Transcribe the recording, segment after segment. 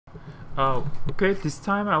Okay, this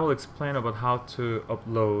time I will explain about how to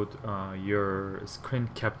upload your screen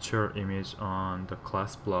capture image on the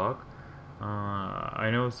class blog. I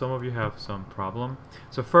know some of you have some problem.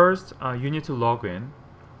 So first, you need to log in.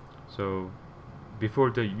 So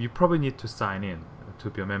you probably need to sign in to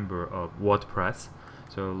be a member of WordPress.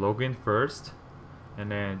 So log in first,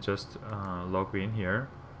 and then just log in here.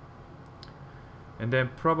 And then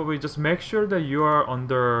probably just make sure that you are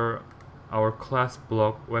under our class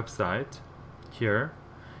blog website here,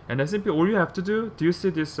 and then simply all you have to do you see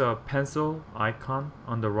this pencil icon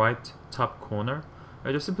on the right top corner?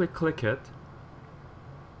 I just simply click it,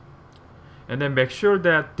 and then make sure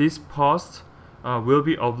that this post will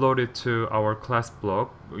be uploaded to our class blog.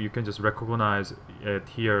 You can just recognize it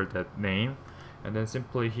here, that name, and then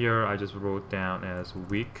simply here I just wrote down as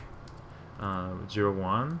week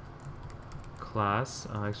 01 class,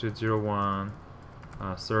 actually 01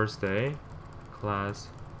 Thursday class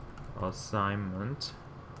assignment,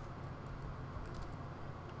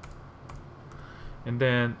 and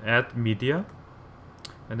then add media,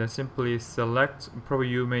 and then simply select, probably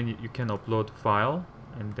you can upload file,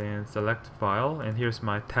 and then select file, and here's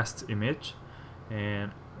my test image,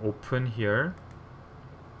 and open here.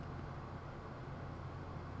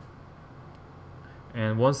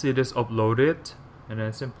 And once it is uploaded, and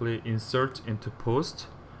then simply insert into post,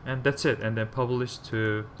 and that's it, and then publish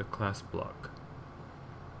to the class blog,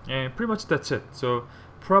 and pretty much that's it. So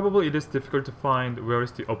probably it is difficult to find where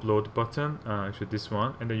is the upload button, actually this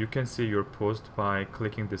one, and then you can see your post by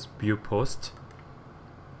clicking this view post.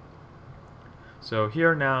 So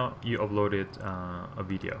here now you uploaded a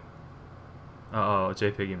video, a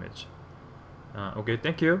JPEG image. Okay,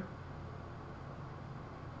 thank you.